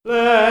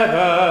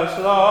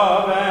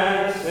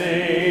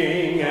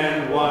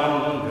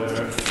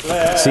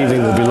This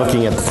evening we'll be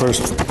looking at the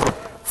first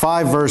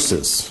 5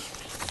 verses.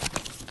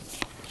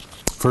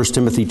 1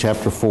 Timothy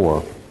chapter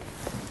 4.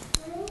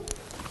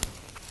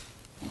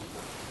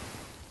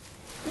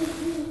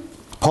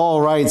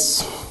 Paul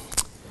writes,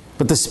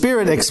 "But the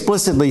Spirit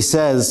explicitly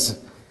says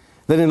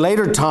that in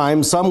later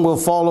times some will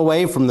fall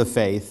away from the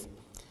faith,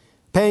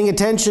 paying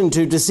attention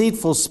to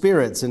deceitful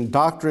spirits and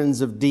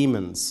doctrines of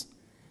demons,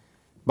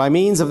 by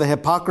means of the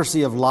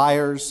hypocrisy of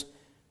liars,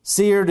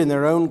 seared in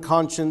their own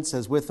conscience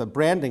as with a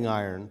branding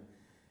iron,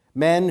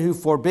 men who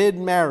forbid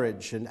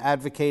marriage and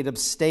advocate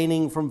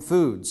abstaining from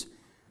foods,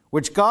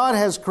 which God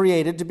has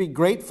created to be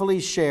gratefully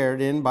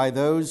shared in by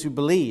those who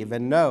believe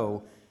and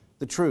know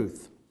the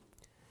truth.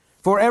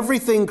 For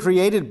everything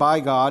created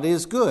by God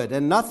is good,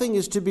 and nothing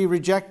is to be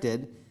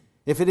rejected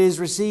if it is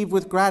received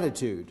with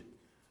gratitude,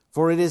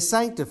 for it is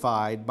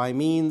sanctified by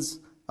means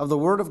of the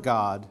word of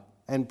God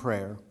and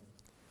prayer."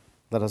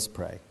 Let us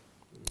pray.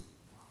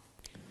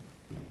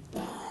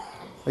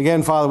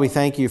 Again, Father, we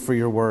thank you for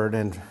your word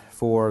and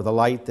for the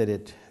light that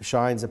it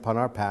shines upon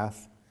our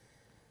path.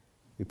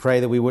 We pray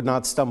that we would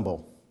not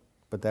stumble,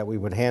 but that we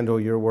would handle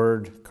your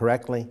word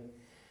correctly,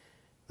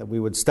 that we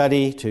would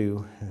study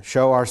to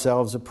show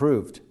ourselves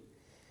approved,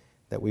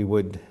 that we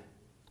would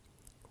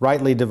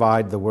rightly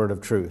divide the word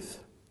of truth.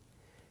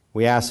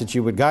 We ask that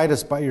you would guide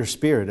us by your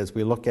Spirit as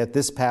we look at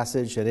this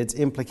passage and its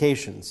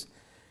implications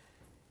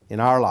in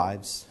our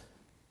lives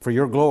for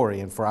your glory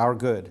and for our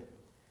good.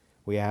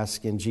 We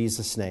ask in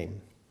Jesus'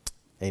 name.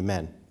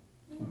 Amen.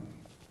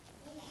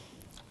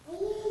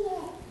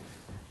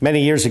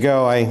 Many years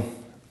ago, I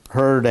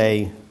heard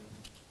a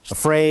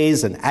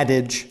phrase, an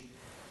adage: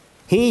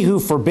 "He who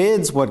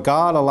forbids what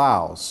God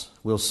allows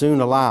will soon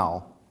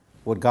allow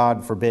what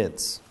God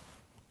forbids."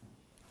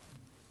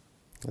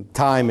 At the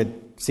time, it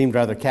seemed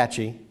rather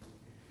catchy,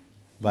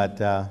 but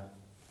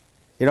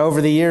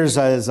over the years,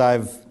 as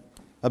I've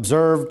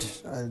observed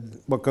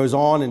what goes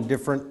on in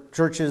different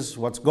churches,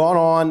 what's gone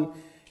on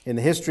in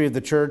the history of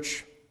the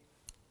church,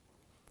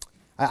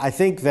 I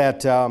think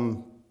that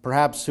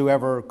perhaps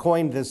whoever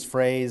coined this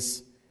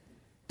phrase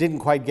didn't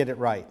quite get it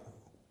right.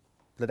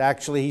 That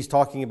actually he's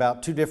talking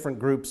about 2 different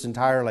groups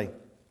entirely.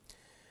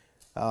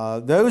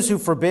 Those who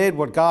forbid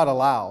what God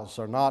allows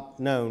are not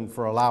known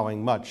for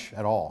allowing much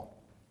at all.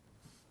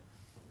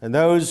 And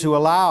those who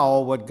allow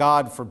what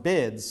God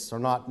forbids are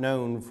not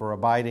known for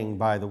abiding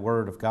by the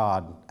word of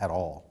God at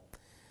all.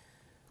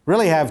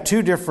 Really have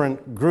 2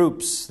 different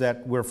groups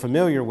that we're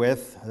familiar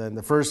with. In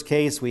the first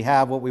case, we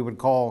have what we would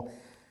call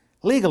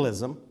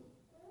legalism,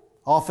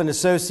 often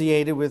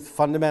associated with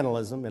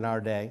fundamentalism in our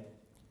day.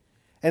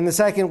 And the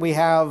second, we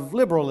have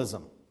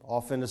liberalism,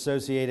 often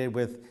associated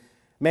with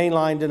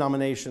mainline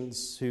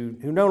denominations who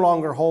no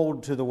longer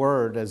hold to the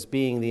word as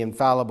being the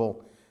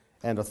infallible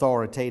and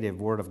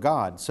authoritative word of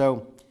God.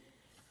 So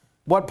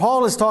what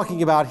Paul is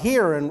talking about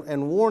here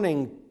and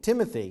warning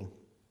Timothy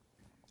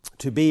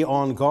to be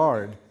on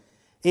guard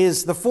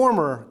is the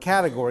former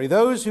category,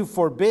 those who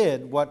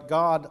forbid what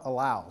God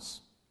allows.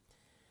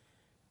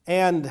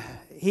 And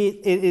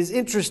it is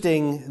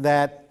interesting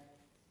that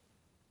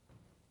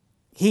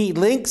he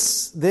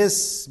links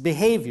this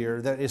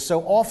behavior that is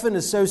so often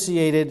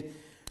associated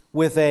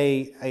with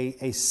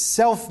a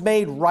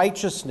self-made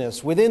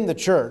righteousness within the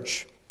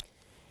church.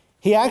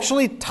 He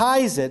actually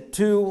ties it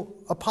to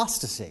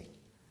apostasy,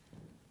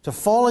 to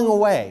falling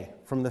away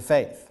from the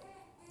faith.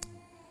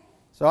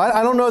 So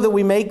I don't know that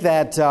we make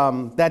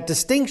that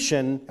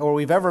distinction, or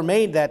we've ever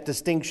made that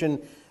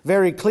distinction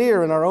very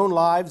clear in our own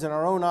lives and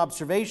our own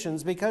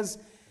observations, because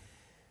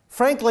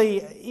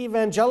frankly,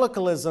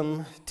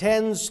 evangelicalism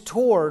tends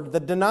toward the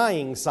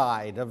denying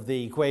side of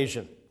the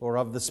equation or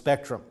of the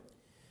spectrum.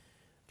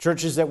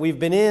 Churches that we've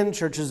been in,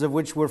 churches of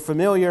which we're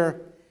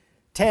familiar,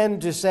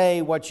 tend to say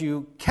what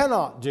you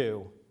cannot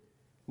do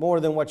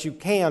more than what you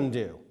can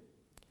do.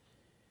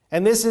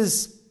 And this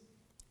is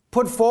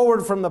put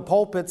forward from the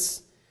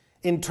pulpits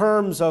in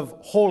terms of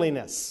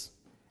holiness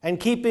and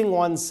keeping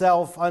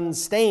oneself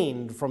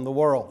unstained from the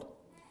world.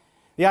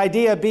 The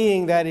idea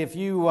being that if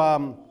you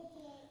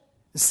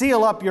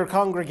seal up your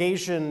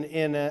congregation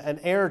in an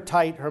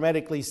airtight,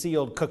 hermetically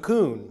sealed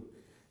cocoon,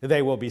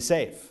 they will be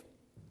safe.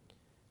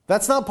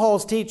 That's not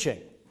Paul's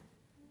teaching.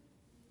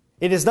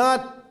 It does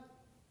not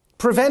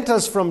prevent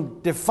us from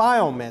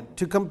defilement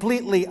to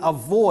completely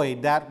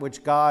avoid that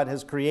which God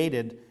has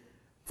created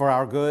for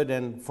our good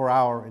and for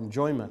our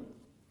enjoyment.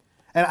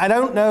 And I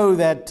don't know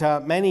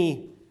that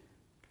many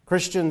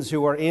Christians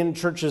who are in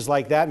churches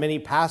like that, many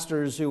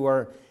pastors who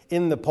are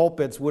in the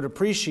pulpits would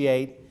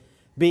appreciate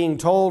being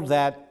told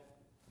that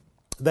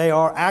they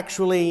are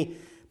actually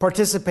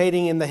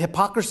participating in the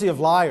hypocrisy of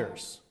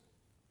liars,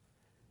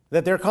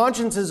 that their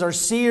consciences are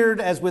seared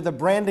as with a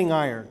branding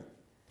iron,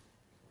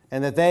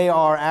 and that they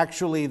are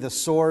actually the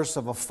source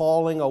of a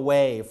falling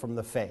away from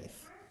the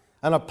faith,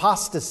 an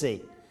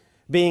apostasy,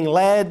 being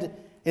led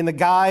in the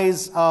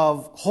guise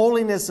of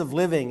holiness of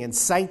living and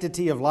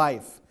sanctity of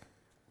life.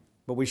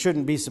 But we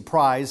shouldn't be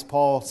surprised.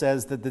 Paul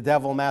says that the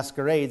devil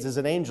masquerades as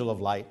an angel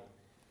of light.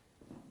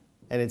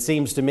 And it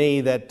seems to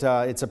me that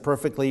it's a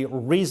perfectly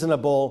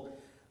reasonable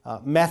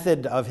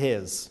method of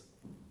his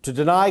to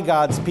deny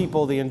God's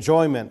people the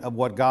enjoyment of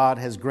what God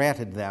has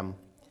granted them.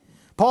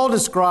 Paul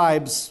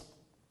describes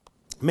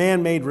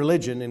man-made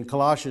religion in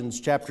Colossians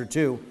chapter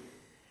 2,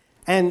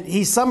 and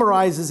he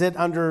summarizes it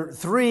under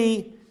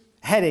three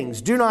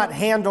headings: do not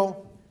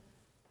handle,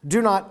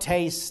 do not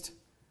taste,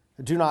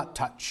 do not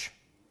touch.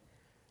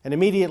 And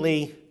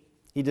immediately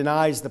he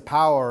denies the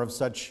power of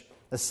such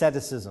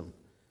asceticism,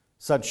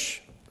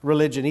 such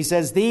religion. He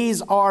says,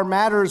 these are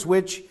matters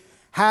which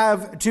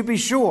have, to be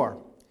sure,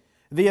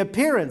 the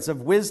appearance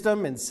of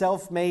wisdom and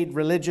self-made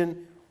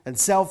religion and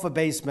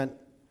self-abasement,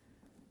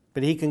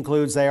 but he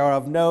concludes they are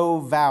of no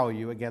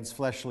value against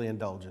fleshly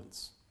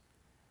indulgence.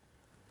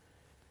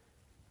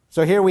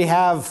 So here we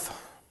have,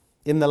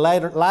 in the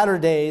latter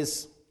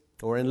days,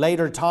 or in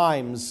later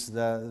times,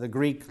 the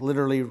Greek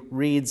literally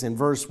reads in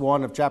verse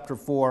 1 of chapter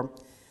 4,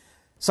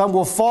 some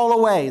will fall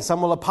away,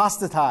 some will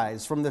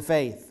apostatize from the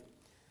faith.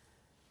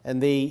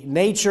 And the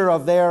nature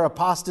of their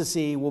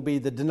apostasy will be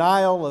the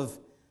denial of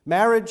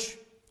marriage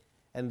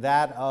and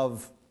that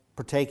of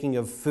partaking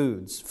of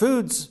foods.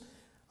 Foods,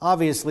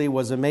 obviously,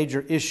 was a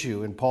major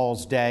issue in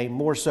Paul's day,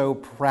 more so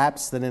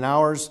perhaps than in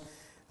ours.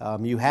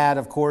 You had,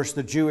 of course,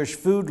 the Jewish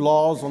food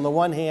laws on the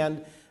one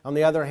hand. On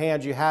the other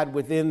hand, you had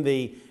within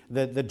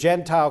the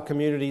Gentile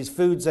communities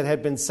foods that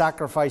had been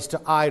sacrificed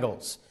to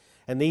idols.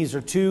 And these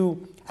are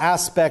two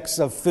aspects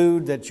of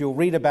food that you'll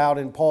read about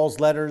in Paul's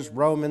letters,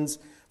 Romans,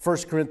 1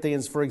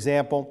 Corinthians, for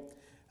example,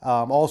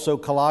 also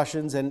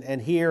Colossians,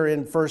 and here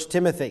in 1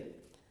 Timothy.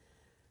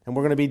 And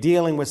we're going to be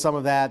dealing with some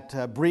of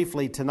that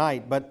briefly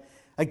tonight. But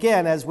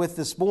again, as with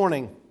this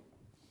morning,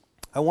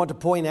 I want to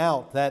point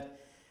out that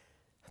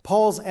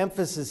Paul's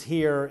emphasis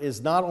here is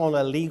not on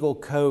a legal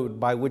code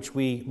by which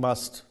we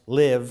must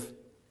live,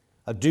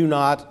 a do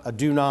not, a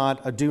do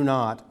not, a do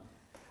not,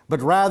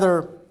 but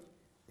rather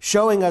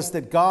showing us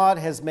that God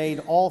has made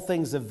all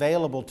things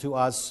available to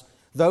us,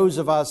 those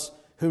of us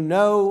who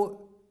know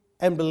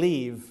and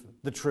believe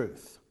the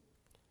truth.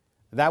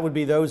 That would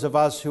be those of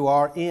us who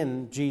are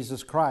in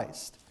Jesus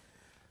Christ.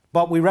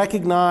 But we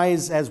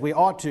recognize, as we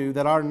ought to,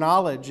 that our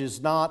knowledge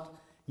is not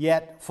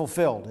yet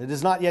fulfilled. It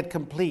is not yet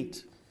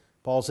complete.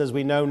 Paul says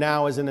we know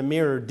now as in a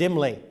mirror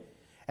dimly,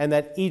 and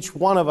that each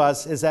one of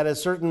us is at a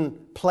certain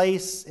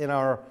place in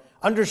our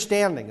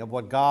understanding of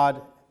what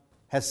God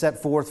has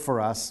set forth for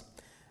us.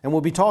 And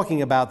we'll be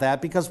talking about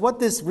that because what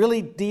this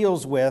really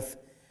deals with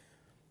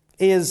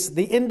is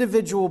the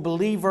individual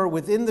believer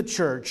within the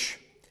church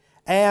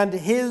and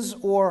his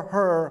or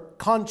her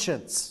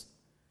conscience.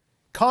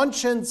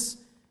 Conscience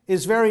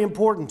is very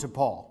important to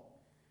Paul.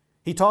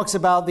 He talks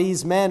about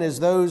these men as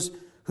those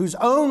whose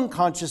own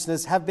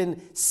consciousness have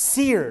been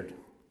seared.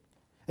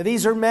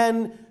 These are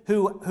men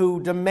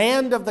who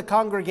demand of the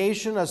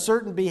congregation a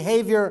certain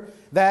behavior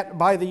that,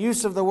 by the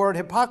use of the word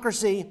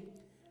hypocrisy,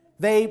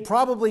 they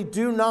probably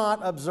do not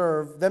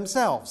observe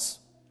themselves.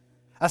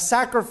 A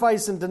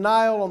sacrifice and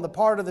denial on the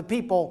part of the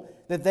people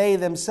that they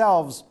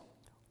themselves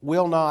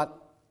will not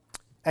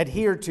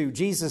adhere to.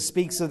 Jesus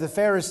speaks of the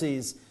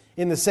Pharisees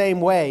in the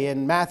same way.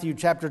 In Matthew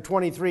chapter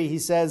 23, he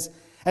says,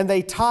 and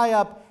they tie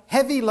up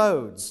heavy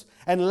loads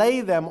and lay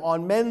them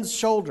on men's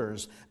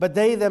shoulders, but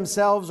they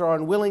themselves are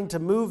unwilling to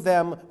move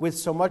them with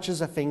so much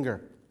as a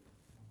finger.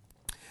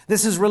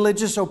 This is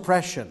religious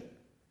oppression.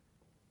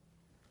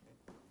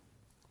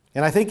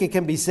 And I think it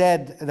can be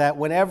said that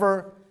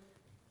whenever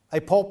a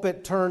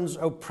pulpit turns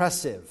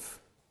oppressive,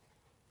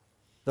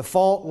 the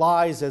fault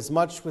lies as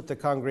much with the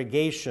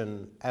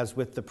congregation as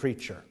with the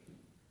preacher.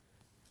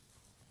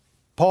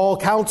 Paul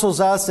counsels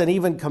us and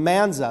even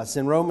commands us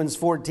in Romans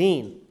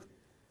 14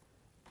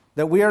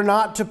 that we are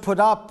not to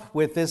put up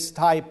with this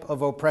type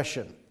of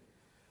oppression.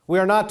 We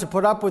are not to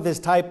put up with this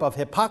type of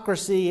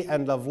hypocrisy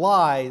and of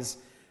lies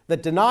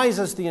that denies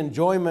us the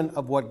enjoyment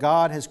of what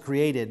God has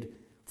created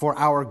for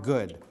our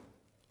good.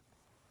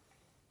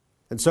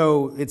 And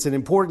so it's an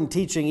important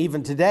teaching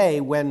even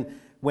today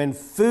when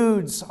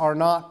foods are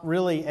not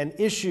really an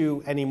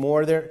issue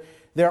anymore.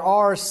 There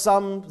are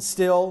some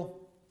still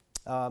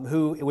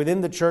who,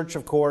 within the church,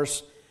 of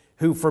course,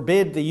 who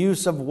forbid the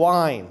use of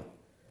wine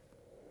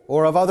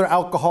or of other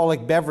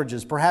alcoholic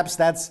beverages. Perhaps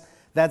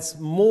that's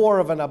more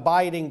of an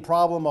abiding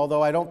problem,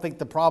 although I don't think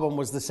the problem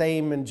was the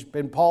same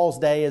in Paul's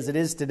day as it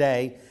is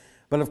today.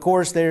 But of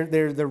course,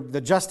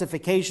 the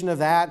justification of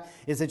that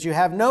is that you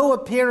have no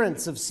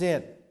appearance of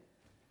sin,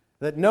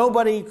 that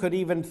nobody could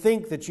even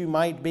think that you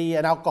might be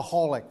an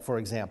alcoholic, for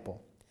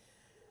example.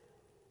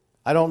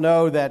 I don't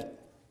know that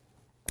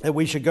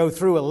we should go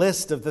through a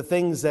list of the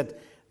things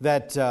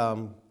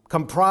that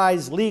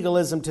comprise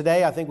legalism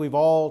today. I think we've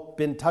all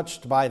been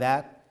touched by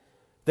that.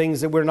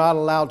 Things that we're not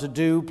allowed to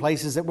do,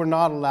 places that we're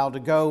not allowed to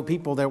go,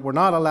 people that we're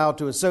not allowed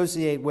to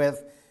associate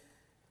with.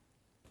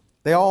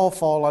 They all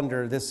fall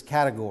under this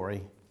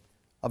category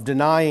of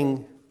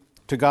denying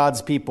to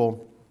God's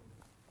people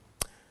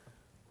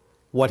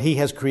what He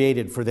has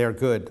created for their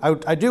good.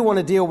 I do want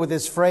to deal with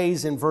this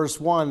phrase in verse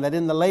 1, that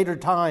in the later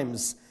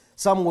times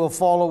some will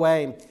fall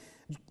away.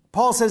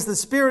 Paul says the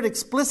Spirit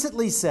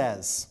explicitly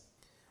says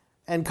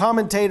and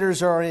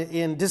commentators are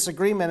in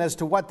disagreement as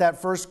to what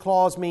that first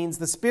clause means.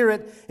 The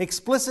Spirit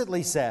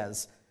explicitly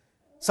says,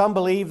 some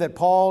believe that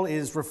Paul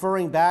is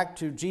referring back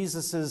to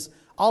Jesus'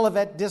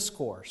 Olivet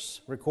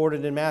Discourse,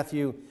 recorded in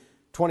Matthew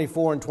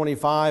 24 and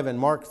 25 and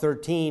Mark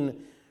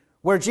 13,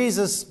 where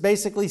Jesus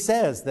basically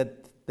says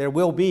that there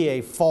will be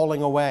a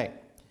falling away.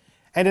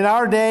 And in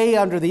our day,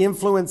 under the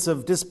influence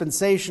of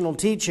dispensational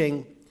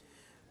teaching,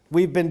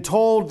 we've been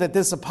told that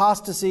this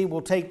apostasy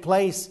will take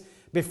place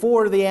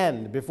before the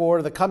end,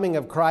 before the coming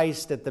of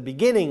Christ at the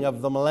beginning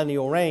of the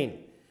millennial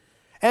reign.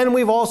 And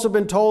we've also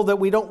been told that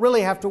we don't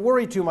really have to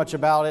worry too much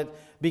about it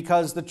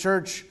because the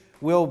church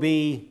will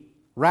be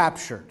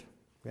raptured.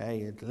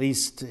 Okay? At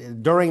least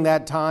during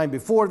that time,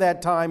 before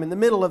that time, in the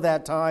middle of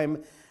that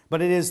time,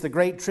 but it is the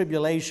great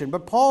tribulation.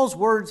 But Paul's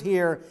words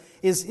here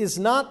is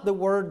not the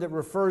word that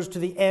refers to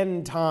the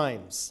end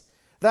times.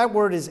 That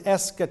word is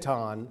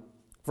eschaton,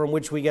 from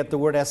which we get the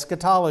word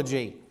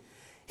eschatology.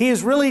 He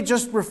is really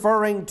just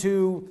referring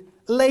to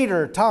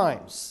later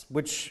times,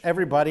 which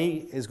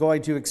everybody is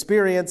going to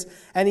experience.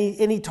 And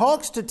he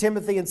talks to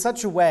Timothy in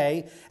such a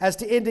way as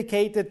to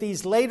indicate that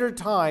these later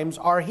times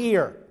are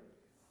here.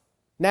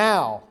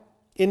 Now,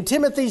 in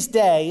Timothy's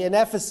day in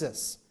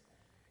Ephesus,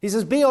 he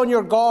says, be on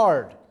your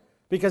guard,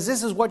 because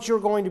this is what you're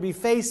going to be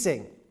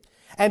facing.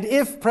 And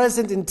if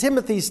present in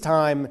Timothy's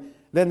time,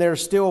 then they're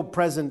still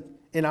present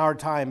in our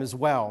time as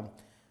well.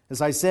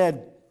 As I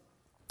said,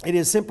 it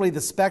is simply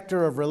the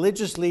specter of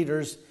religious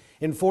leaders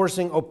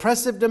enforcing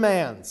oppressive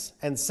demands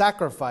and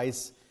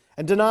sacrifice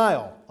and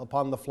denial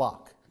upon the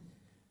flock,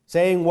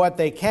 saying what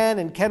they can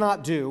and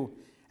cannot do,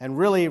 and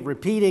really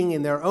repeating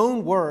in their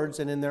own words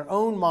and in their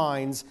own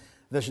minds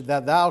the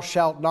thou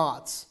shalt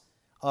nots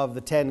of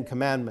the Ten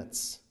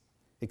Commandments,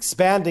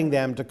 expanding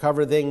them to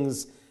cover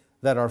things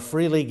that are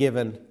freely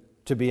given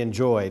to be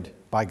enjoyed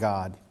by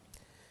God.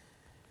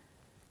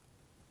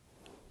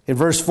 In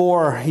verse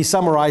 4, he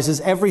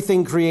summarizes,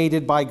 everything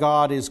created by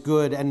God is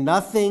good, and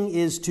nothing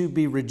is to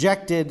be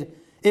rejected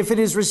if it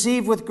is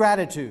received with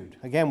gratitude.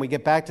 Again, we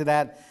get back to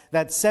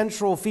that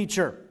central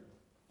feature.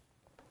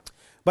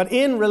 But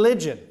in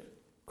religion,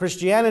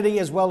 Christianity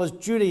as well as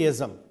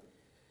Judaism,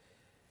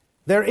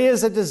 there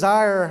is a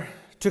desire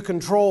to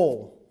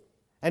control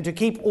and to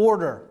keep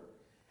order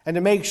and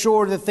to make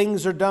sure that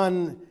things are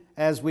done,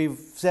 as we've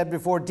said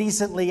before,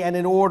 decently and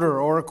in order,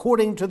 or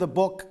according to the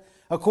book,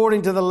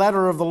 according to the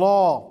letter of the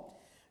law.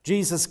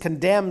 Jesus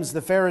condemns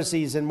the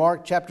Pharisees in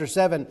Mark chapter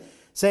 7,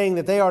 saying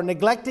that they are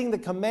neglecting the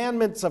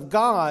commandments of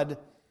God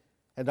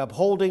and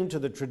upholding to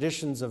the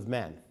traditions of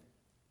men.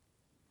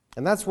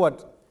 And that's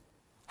what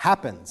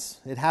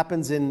happens. It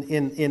happens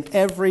in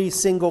every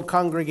single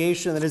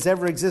congregation that has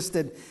ever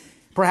existed.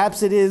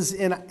 Perhaps it is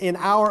in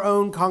our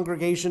own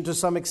congregation to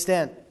some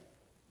extent.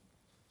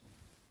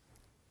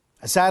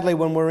 Sadly,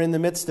 when we're in the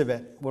midst of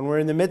it, when we're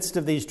in the midst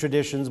of these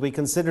traditions, we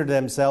consider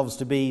themselves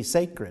to be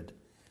sacred,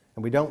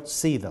 and we don't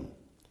see them.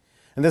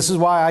 And this is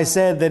why I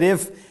said that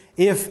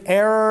if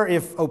error,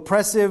 if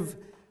oppressive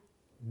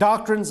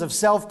doctrines of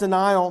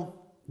self-denial,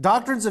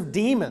 doctrines of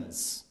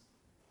demons,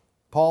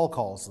 Paul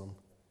calls them,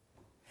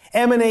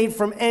 emanate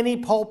from any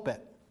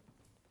pulpit,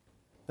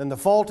 then the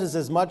fault is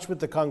as much with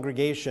the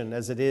congregation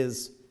as it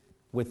is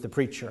with the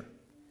preacher.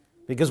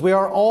 Because we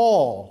are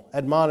all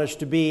admonished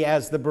to be,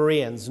 as the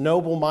Bereans,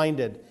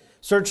 noble-minded,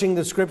 searching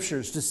the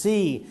Scriptures to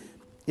see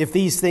if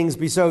these things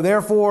be so.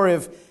 Therefore,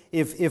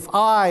 if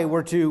I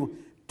were to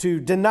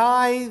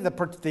deny the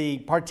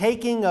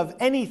partaking of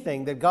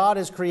anything that God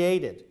has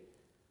created,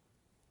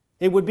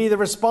 it would be the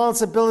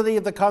responsibility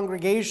of the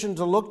congregation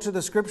to look to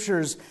the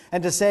Scriptures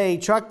and to say,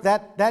 Chuck,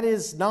 that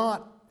is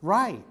not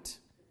right.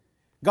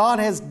 God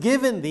has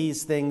given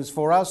these things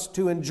for us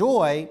to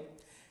enjoy.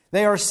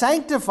 They are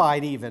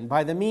sanctified even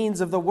by the means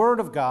of the Word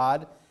of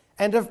God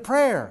and of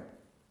prayer.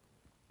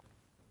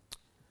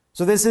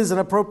 So this is an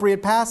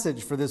appropriate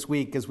passage for this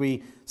week as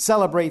we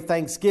celebrate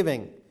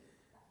Thanksgiving.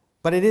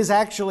 But it is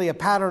actually a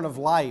pattern of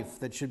life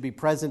that should be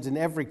present in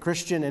every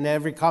Christian and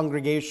every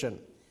congregation.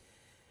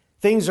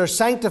 Things are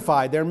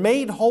sanctified. They're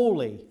made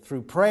holy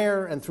through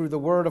prayer and through the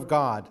Word of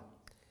God.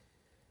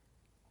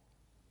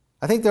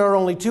 I think there are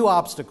only two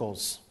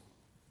obstacles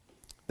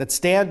that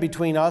stand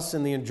between us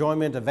and the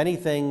enjoyment of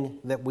anything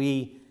that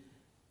we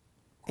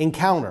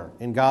encounter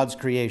in God's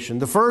creation.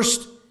 The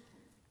first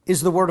is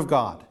the Word of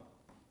God.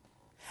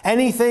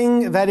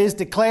 Anything that is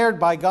declared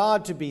by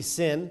God to be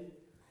sin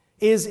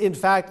is in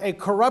fact a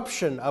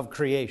corruption of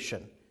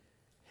creation.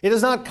 It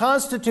does not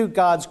constitute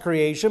God's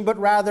creation, but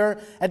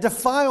rather a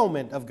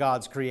defilement of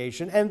God's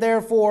creation, and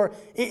therefore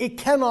it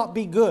cannot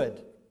be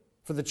good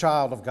for the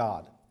child of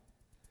God.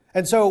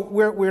 And so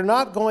we're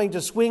not going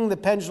to swing the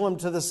pendulum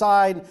to the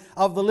side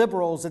of the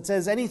liberals that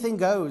says anything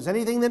goes,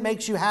 anything that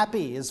makes you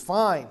happy is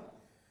fine.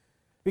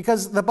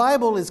 Because the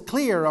Bible is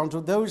clear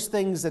onto those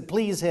things that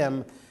please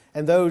Him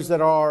and those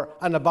that are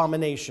an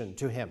abomination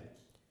to Him.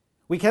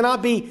 We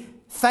cannot be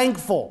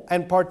thankful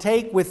and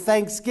partake with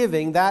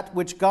thanksgiving that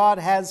which God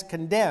has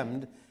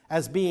condemned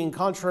as being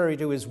contrary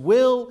to His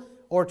will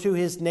or to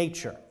His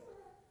nature.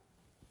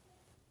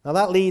 Now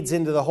that leads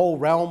into the whole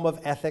realm of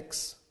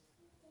ethics.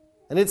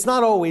 And it's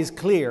not always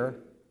clear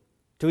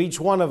to each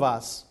one of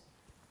us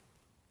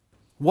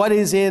what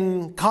is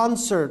in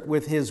concert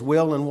with His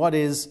will and what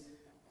is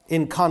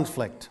in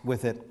conflict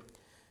with it.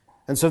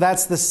 And so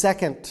that's the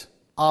second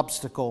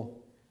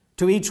obstacle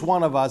to each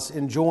one of us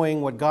enjoying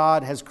what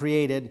God has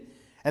created,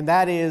 and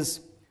that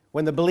is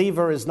when the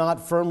believer is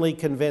not firmly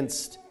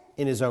convinced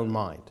in his own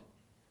mind.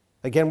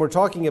 Again, we're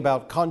talking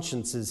about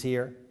consciences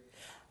here.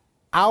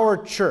 Our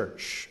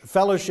church,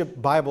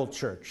 Fellowship Bible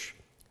Church,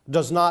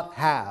 does not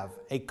have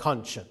a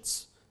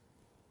conscience.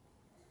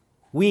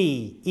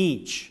 We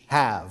each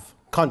have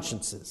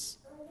consciences.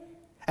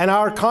 And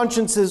our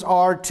consciences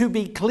are to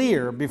be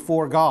clear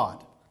before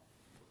God.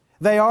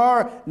 They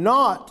are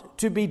not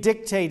to be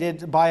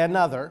dictated by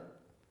another,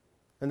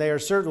 and they are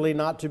certainly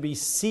not to be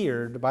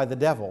seared by the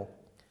devil,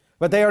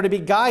 but they are to be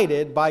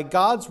guided by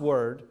God's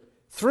Word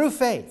through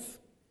faith.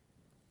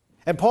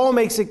 And Paul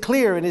makes it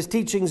clear in his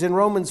teachings in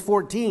Romans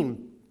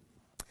 14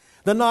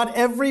 that not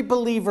every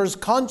believer's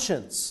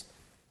conscience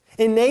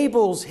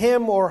enables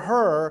him or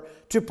her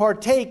to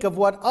partake of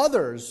what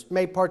others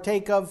may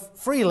partake of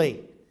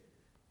freely.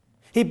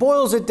 He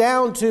boils it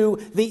down to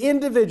the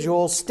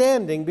individual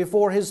standing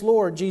before his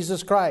Lord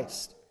Jesus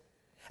Christ,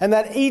 and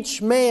that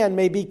each man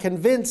may be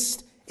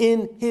convinced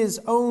in his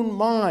own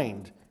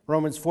mind.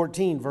 Romans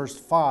 14, verse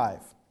 5.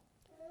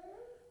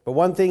 But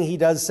one thing he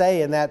does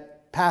say in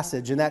that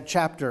passage, in that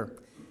chapter,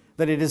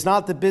 that it is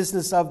not the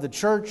business of the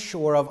church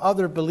or of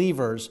other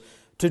believers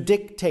to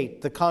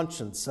dictate the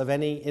conscience of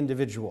any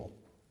individual.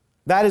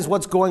 That is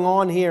what's going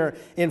on here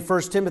in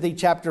 1 Timothy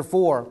chapter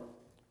 4.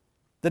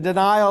 The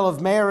denial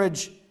of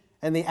marriage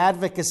and the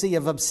advocacy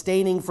of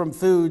abstaining from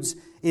foods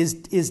is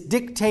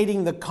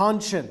dictating the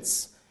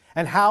conscience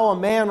and how a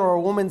man or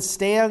a woman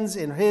stands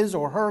in his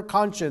or her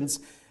conscience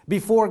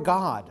before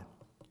God.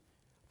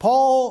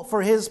 Paul,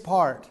 for his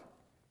part,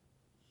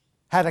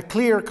 had a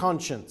clear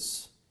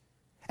conscience.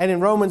 And in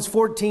Romans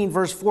 14,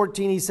 verse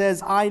 14, he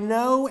says, I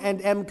know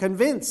and am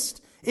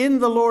convinced in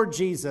the Lord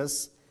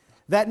Jesus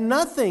that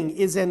nothing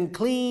is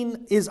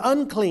unclean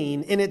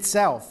in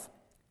itself.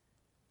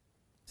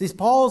 See,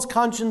 Paul's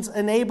conscience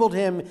enabled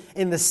him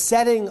in the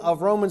setting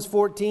of Romans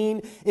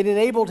 14. It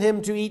enabled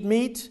him to eat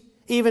meat,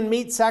 even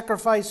meat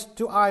sacrificed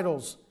to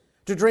idols,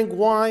 to drink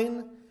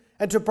wine,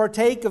 and to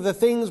partake of the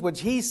things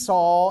which he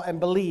saw and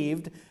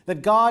believed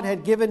that God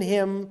had given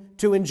him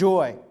to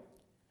enjoy.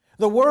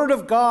 The Word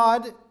of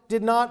God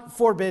did not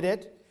forbid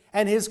it,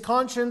 and his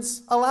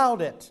conscience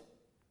allowed it.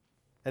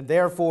 And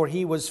therefore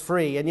he was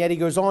free. And yet he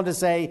goes on to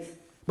say,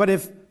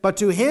 but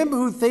to him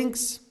who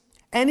thinks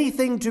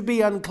anything to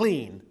be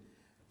unclean,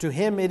 to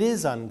him it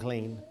is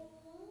unclean.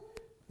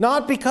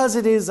 Not because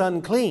it is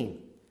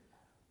unclean,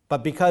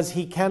 but because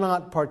he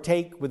cannot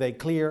partake with a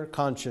clear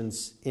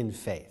conscience in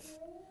faith.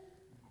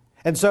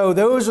 And so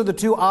those are the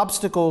two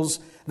obstacles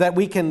that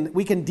we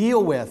can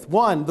deal with.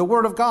 One, the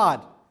Word of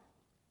God.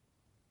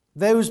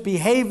 Those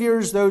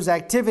behaviors, those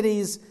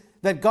activities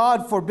that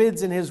God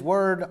forbids in His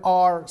Word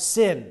are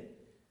sin.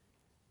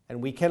 And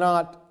we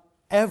cannot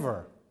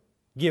ever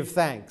give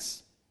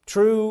thanks,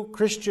 true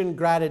Christian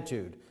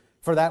gratitude,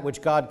 for that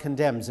which God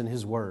condemns in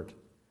His Word.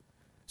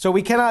 So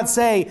we cannot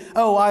say,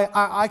 oh,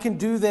 I can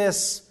do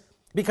this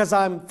because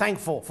I'm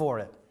thankful for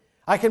it.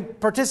 I can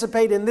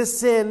participate in this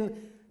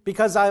sin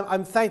because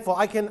I'm thankful.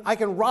 I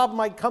can rob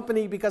my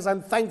company because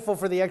I'm thankful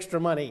for the extra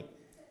money.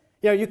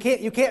 You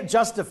can't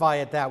justify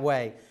it that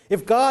way.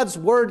 If God's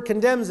Word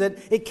condemns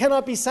it, it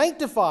cannot be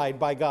sanctified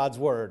by God's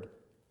Word.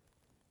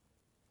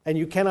 And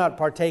you cannot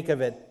partake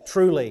of it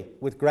truly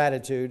with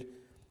gratitude.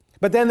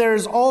 But then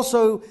there's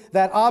also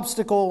that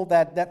obstacle,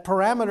 that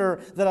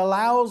parameter that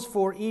allows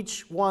for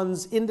each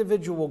one's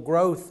individual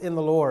growth in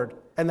the Lord,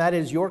 and that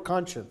is your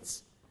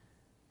conscience.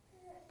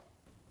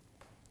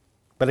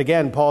 But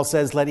again, Paul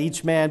says, let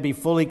each man be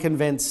fully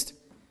convinced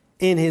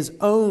in his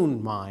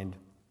own mind.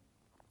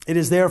 It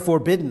is therefore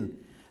forbidden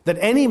that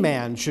any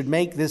man should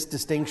make this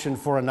distinction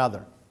for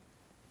another.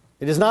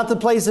 It is not the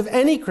place of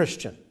any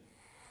Christian,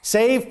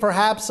 save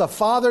perhaps a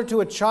father to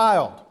a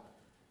child.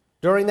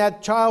 During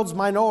that child's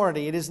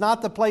minority, it is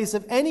not the place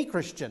of any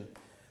Christian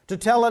to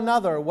tell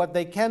another what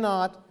they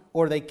cannot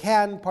or they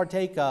can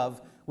partake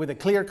of with a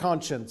clear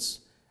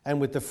conscience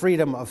and with the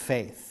freedom of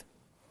faith.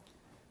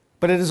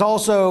 But it is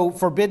also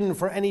forbidden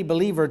for any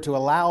believer to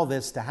allow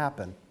this to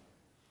happen.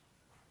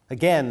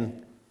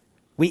 Again,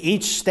 we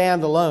each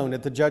stand alone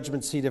at the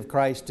judgment seat of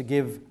Christ to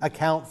give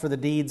account for the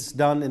deeds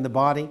done in the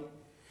body,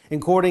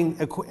 including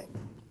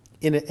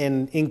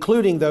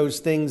those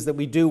things that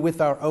we do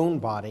with our own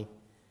body.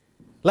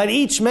 Let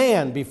each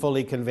man be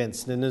fully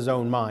convinced in his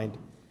own mind.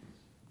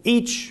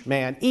 Each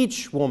man,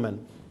 each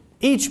woman,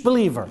 each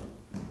believer.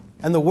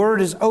 And the Word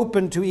is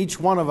open to each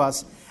one of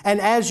us. And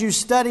as you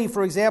study,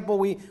 for example,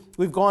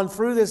 we've gone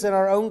through this in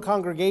our own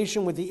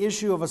congregation with the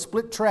issue of a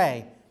split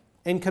tray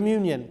in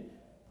communion.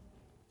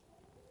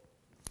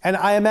 And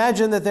I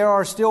imagine that there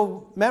are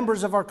still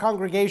members of our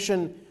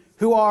congregation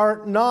who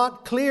are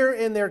not clear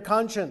in their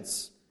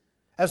conscience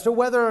as to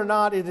whether or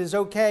not it is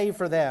okay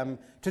for them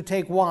to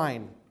take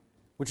wine,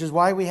 which is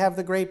why we have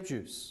the grape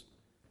juice.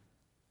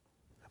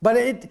 But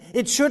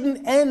it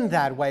shouldn't end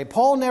that way.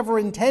 Paul never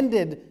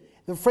intended,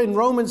 in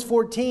Romans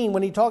 14,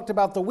 when he talked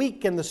about the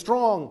weak and the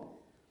strong,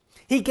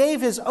 he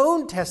gave his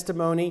own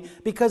testimony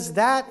because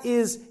that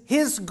is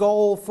his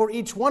goal for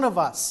each one of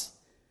us,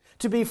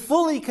 to be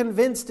fully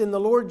convinced in the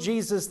Lord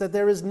Jesus that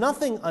there is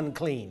nothing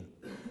unclean,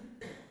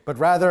 but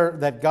rather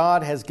that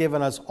God has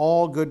given us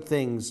all good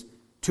things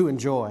to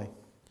enjoy.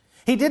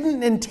 He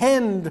didn't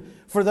intend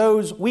for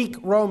those weak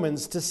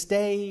Romans to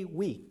stay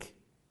weak,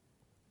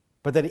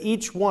 but that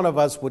each one of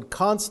us would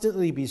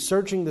constantly be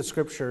searching the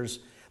Scriptures,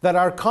 that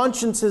our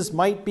consciences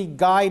might be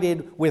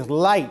guided with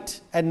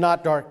light and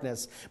not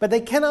darkness. But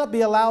they cannot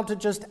be allowed to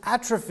just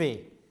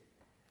atrophy.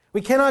 We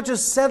cannot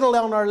just settle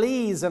on our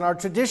lees and our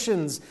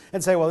traditions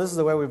and say, well, this is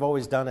the way we've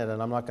always done it,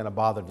 and I'm not going to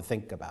bother to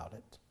think about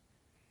it.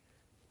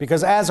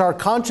 Because as our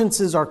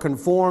consciences are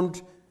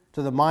conformed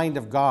to the mind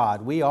of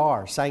God, we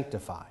are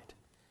sanctified.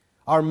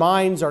 Our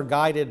minds are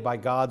guided by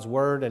God's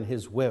word and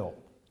His will.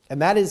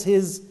 And that is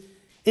His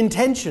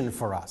intention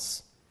for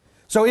us.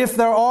 So if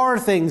there are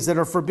things that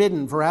are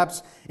forbidden,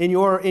 perhaps in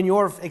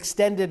your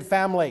extended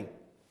family,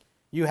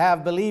 you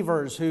have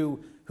believers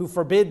who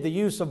forbid the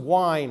use of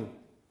wine,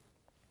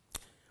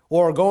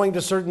 or going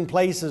to certain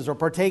places, or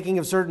partaking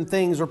of certain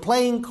things, or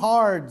playing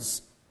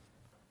cards,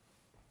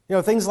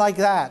 things like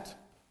that.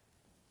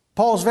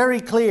 Paul's very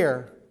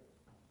clear,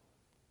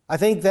 I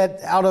think,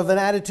 that out of an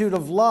attitude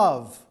of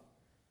love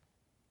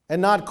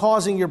and not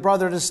causing your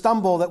brother to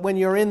stumble, that when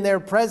you're in their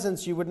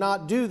presence you would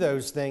not do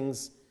those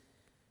things.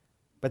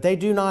 But they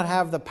do not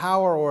have the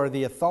power or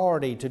the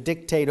authority to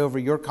dictate over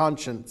your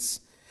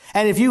conscience.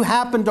 And if you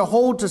happen to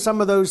hold to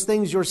some of those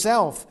things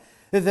yourself,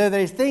 that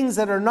they're things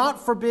that are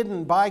not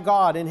forbidden by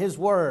God in His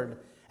Word,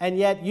 and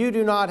yet you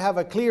do not have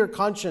a clear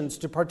conscience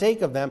to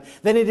partake of them,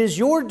 then it is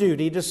your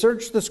duty to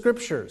search the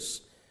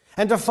Scriptures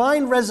and to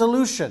find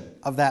resolution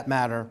of that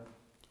matter.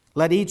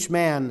 Let each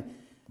man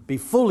be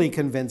fully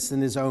convinced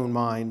in his own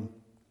mind.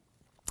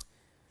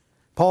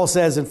 Paul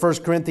says in 1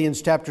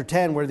 Corinthians chapter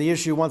 10, where the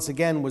issue once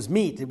again was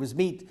meat, it was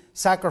meat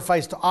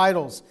sacrificed to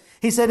idols.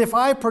 He said, if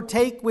I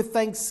partake with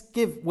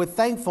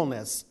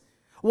thankfulness,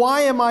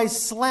 why am I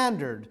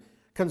slandered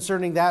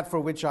concerning that for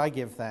which I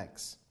give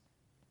thanks?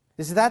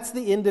 You see, that's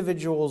the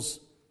individual's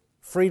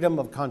freedom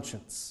of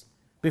conscience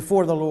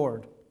before the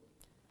Lord.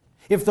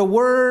 If the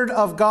Word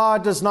of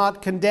God does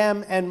not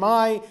condemn and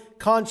my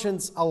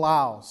conscience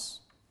allows,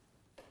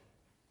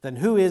 then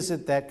who is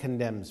it that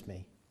condemns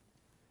me?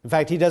 In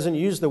fact, he doesn't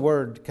use the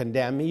word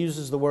condemn, he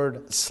uses the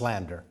word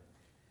slander.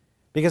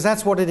 Because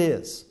that's what it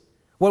is.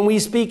 When we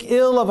speak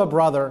ill of a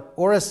brother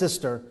or a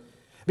sister,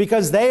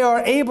 because they are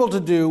able to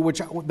do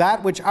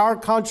that which our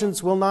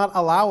conscience will not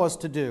allow us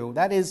to do,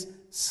 that is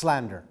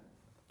slander.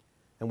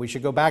 And we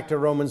should go back to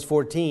Romans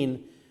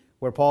 14,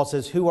 where Paul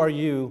says, who are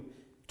you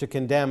to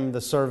condemn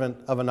the servant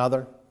of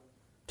another?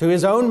 To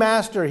his own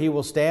master he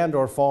will stand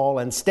or fall,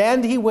 and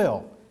stand he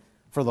will,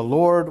 for the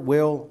Lord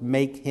will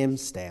make him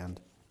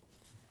stand.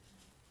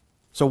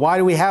 So why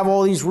do we have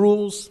all these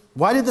rules?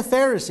 Why did the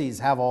Pharisees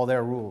have all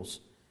their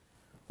rules?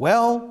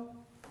 Well,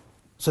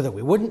 so that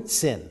we wouldn't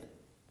sin.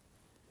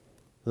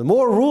 The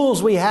more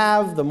rules we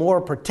have, the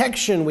more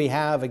protection we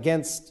have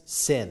against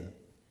sin.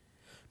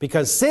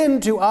 Because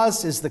sin to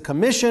us is the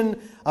commission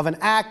of an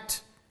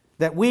act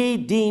that we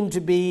deem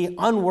to be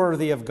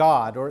unworthy of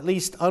God, or at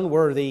least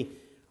unworthy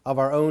of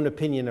our own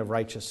opinion of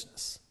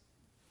righteousness.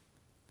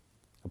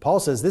 And Paul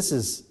says this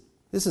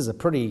is a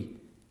pretty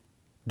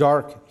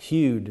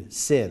dark-hued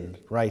sin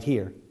right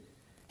here.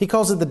 He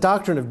calls it the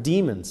doctrine of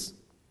demons.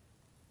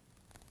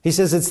 He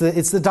says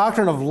it's the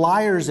doctrine of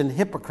liars and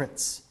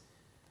hypocrites,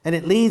 and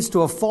it leads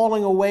to a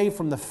falling away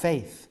from the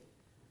faith.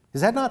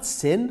 Is that not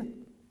sin?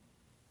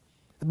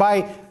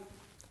 By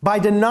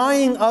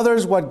denying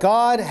others what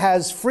God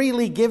has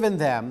freely given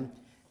them,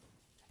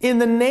 in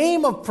the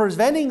name of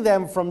preventing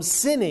them from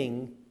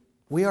sinning,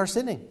 we are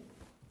sinning.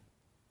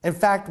 In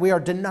fact, we are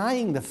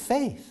denying the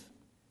faith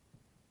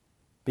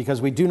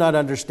because we do not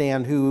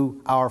understand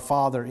who our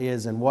Father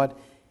is and what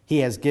He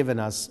has given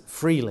us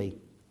freely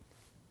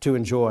to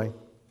enjoy.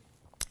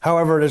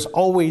 However, there's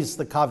always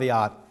the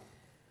caveat,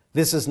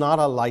 this is not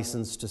a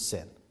license to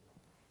sin.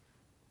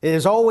 It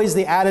is always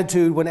the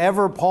attitude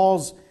whenever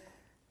Paul's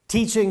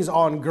teachings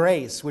on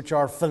grace, which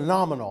are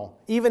phenomenal,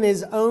 even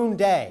his own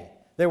day,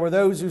 there were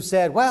those who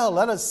said, well,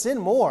 let us sin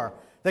more,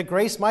 that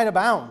grace might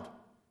abound.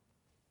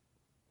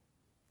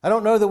 I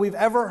don't know that we've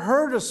ever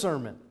heard a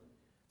sermon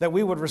that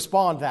we would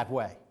respond that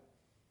way.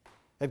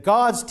 That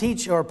Paul's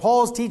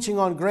teaching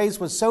on grace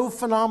was so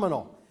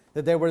phenomenal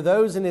that there were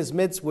those in his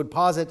midst would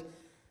posit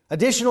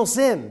additional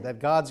sin that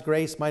God's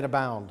grace might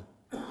abound.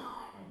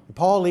 And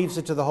Paul leaves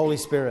it to the Holy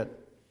Spirit.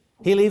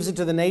 He leaves it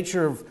to the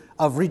nature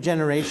of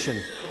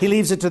regeneration. He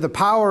leaves it to the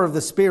power of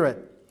the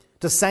Spirit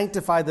to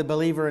sanctify the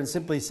believer and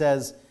simply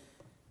says,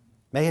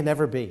 may it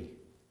never be.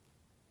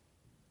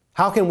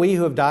 How can we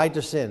who have died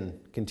to sin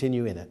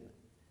continue in it?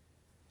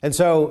 And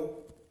so,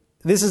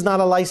 this is not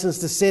a license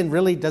to sin,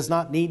 really does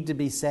not need to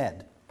be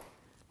said.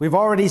 We've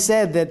already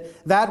said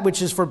that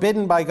which is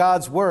forbidden by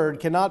God's word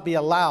cannot be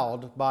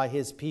allowed by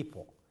His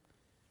people.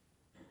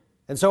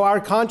 And so our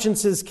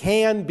consciences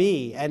can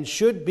be and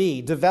should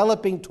be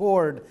developing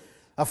toward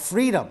a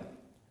freedom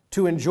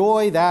to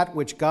enjoy that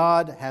which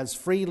God has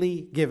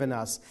freely given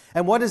us.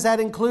 And what does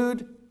that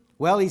include?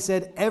 Well, he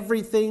said,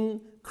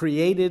 everything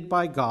created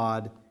by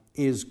God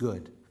is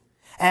good.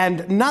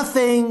 And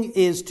nothing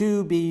is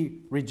to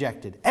be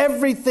rejected.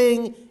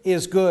 Everything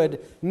is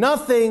good.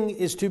 Nothing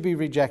is to be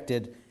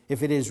rejected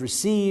if it is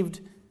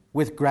received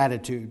with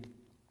gratitude.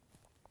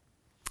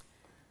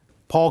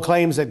 Paul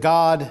claims that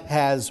God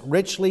has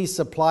richly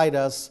supplied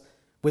us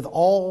with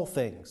all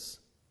things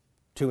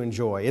to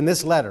enjoy. In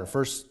this letter,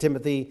 1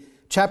 Timothy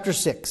chapter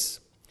 6,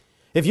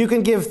 if you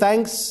can give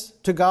thanks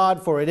to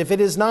God for it, if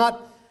it is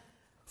not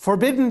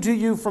forbidden to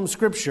you from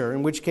Scripture,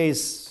 in which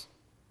case,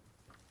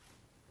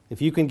 if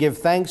you can give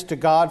thanks to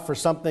God for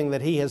something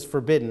that He has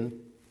forbidden,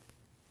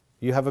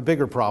 you have a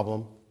bigger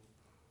problem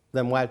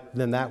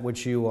than that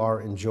which you are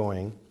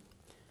enjoying.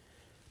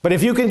 But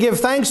if you can give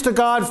thanks to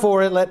God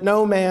for it, let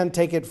no man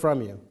take it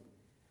from you.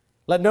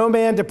 Let no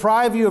man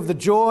deprive you of the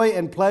joy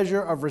and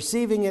pleasure of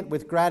receiving it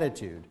with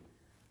gratitude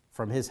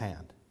from His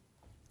hand.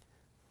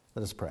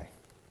 Let us pray.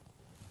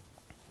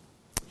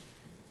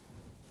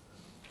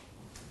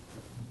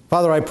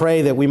 Father, I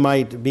pray that we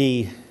might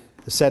be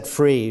set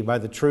free by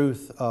the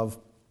truth of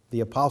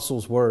the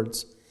apostles'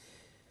 words,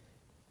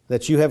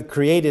 that you have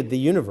created the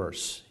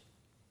universe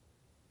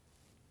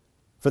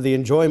for the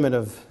enjoyment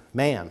of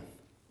man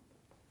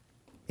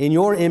in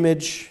your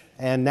image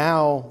and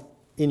now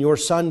in your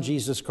Son,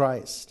 Jesus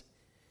Christ,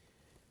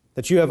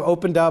 that you have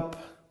opened up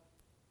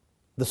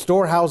the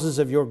storehouses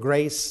of your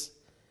grace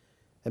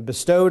and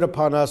bestowed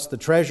upon us the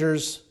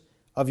treasures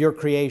of your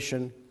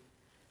creation,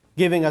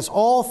 giving us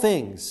all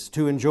things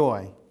to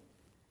enjoy.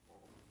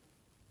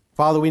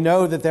 Father, we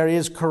know that there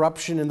is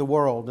corruption in the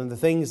world, and the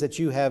things that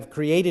you have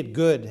created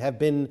good have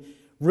been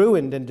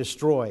ruined and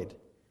destroyed.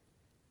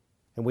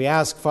 And we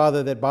ask,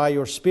 Father, that by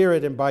your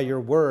Spirit and by your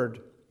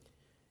word,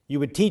 you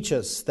would teach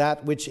us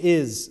that which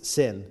is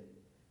sin,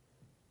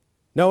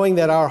 knowing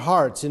that our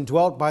hearts,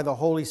 indwelt by the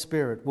Holy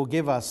Spirit, will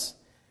give us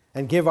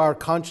and give our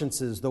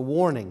consciences the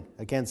warning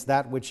against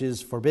that which is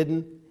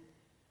forbidden.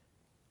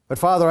 But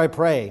Father, I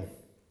pray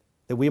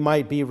that we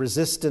might be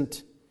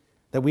resistant,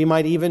 that we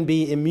might even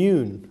be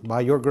immune by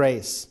your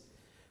grace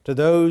to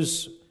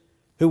those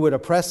who would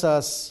oppress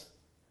us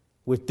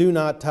with do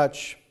not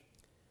touch,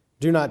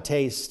 do not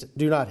taste,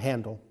 do not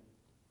handle.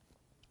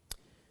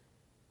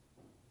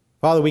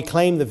 Father, we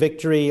claim the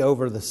victory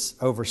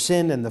over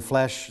sin and the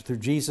flesh through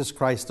Jesus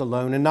Christ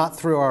alone, and not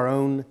through our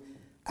own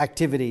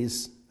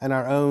activities and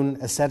our own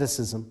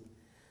asceticism.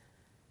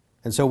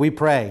 And so we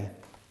pray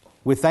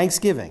with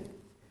thanksgiving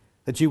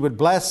that you would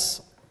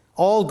bless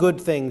all good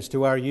things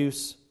to our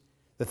use.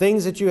 The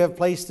things that you have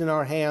placed in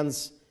our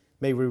hands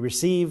may we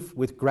receive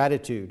with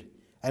gratitude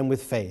and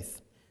with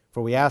faith.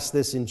 For we ask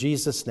this in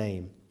Jesus'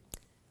 name.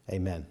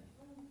 Amen.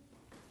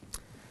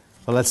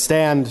 Well, let's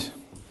stand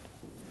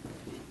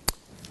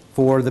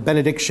for the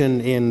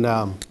benediction in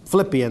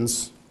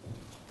Philippians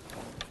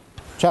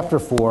chapter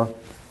 4.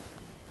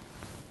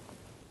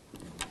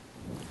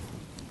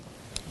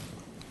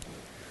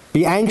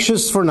 Be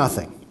anxious for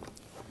nothing,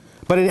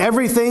 but in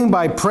everything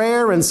by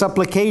prayer and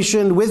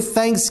supplication with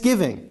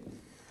thanksgiving,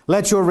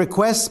 let your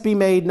requests be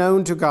made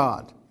known to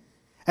God.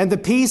 And the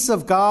peace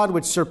of God,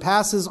 which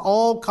surpasses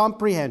all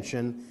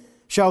comprehension,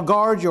 shall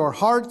guard your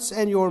hearts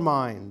and your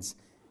minds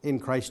in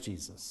Christ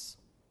Jesus.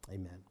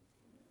 Amen.